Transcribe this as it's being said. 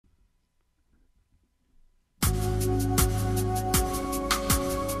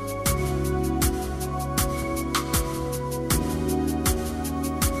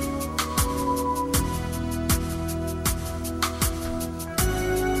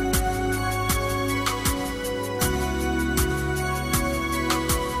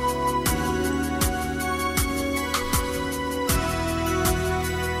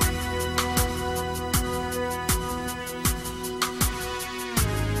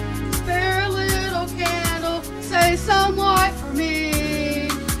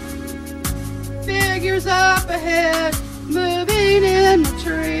figures up ahead, moving in the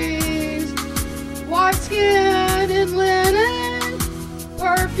trees. White skin and linen,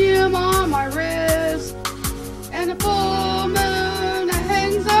 perfume on my wrist, and a full moon that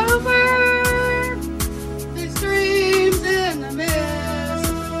hangs over these dreams in the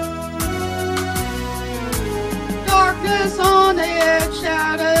mist. Darkness on the edge,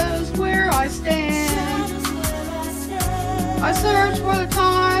 shadows where I stand. I search for the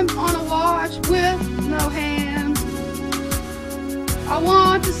time on a watch with no hands. I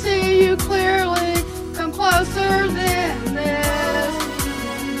want to see you clearly, come closer than this.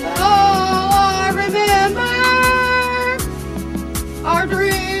 But all I remember are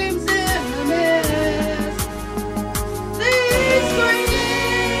dreams in the mist. These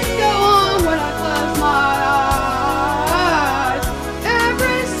dreams go on when I close my eyes.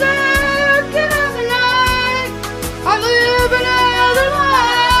 Every second of the night, I live another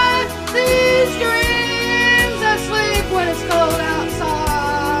life. These dreams that sleep when it's cold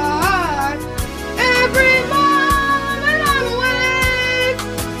outside. Every moment I'm awake,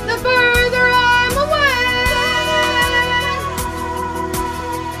 the further I'm away.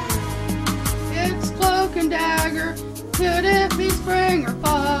 It's cloak and dagger, could it be spring or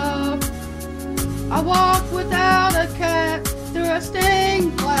fall? I walk without a cut through a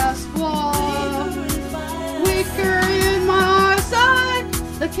stained glass wall. Weaker in my eyesight,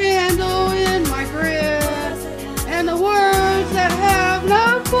 the candle in my grip, and the words that have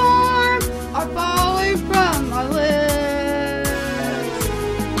no form are falling from my lips.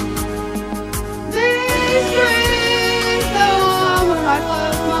 These dreams go on when I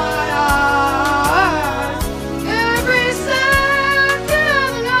close my eyes. Every second of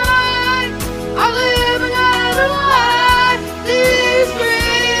the night, I live another life. These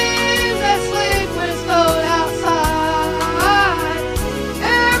dreams that sleep when it's cold outside.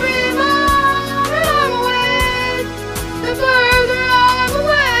 Every moment I'm awake, the further I'm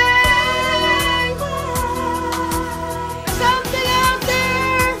away. There's something out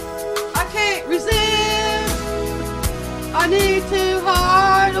there I can't resist. I need to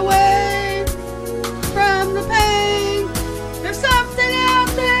hide away from the pain. There's something out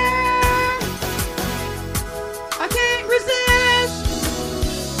there I can't resist.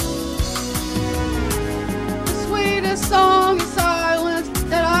 The sweetest song is silence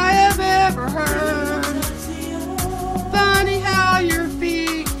that I have ever heard. Funny how your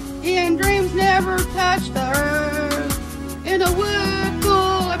feet in dreams never touch the earth. In a wood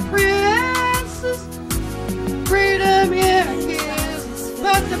full of princes, freedom in a kiss,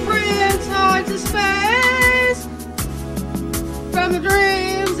 but the prince hides his face from the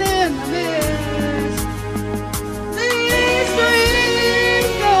dreams in the mist.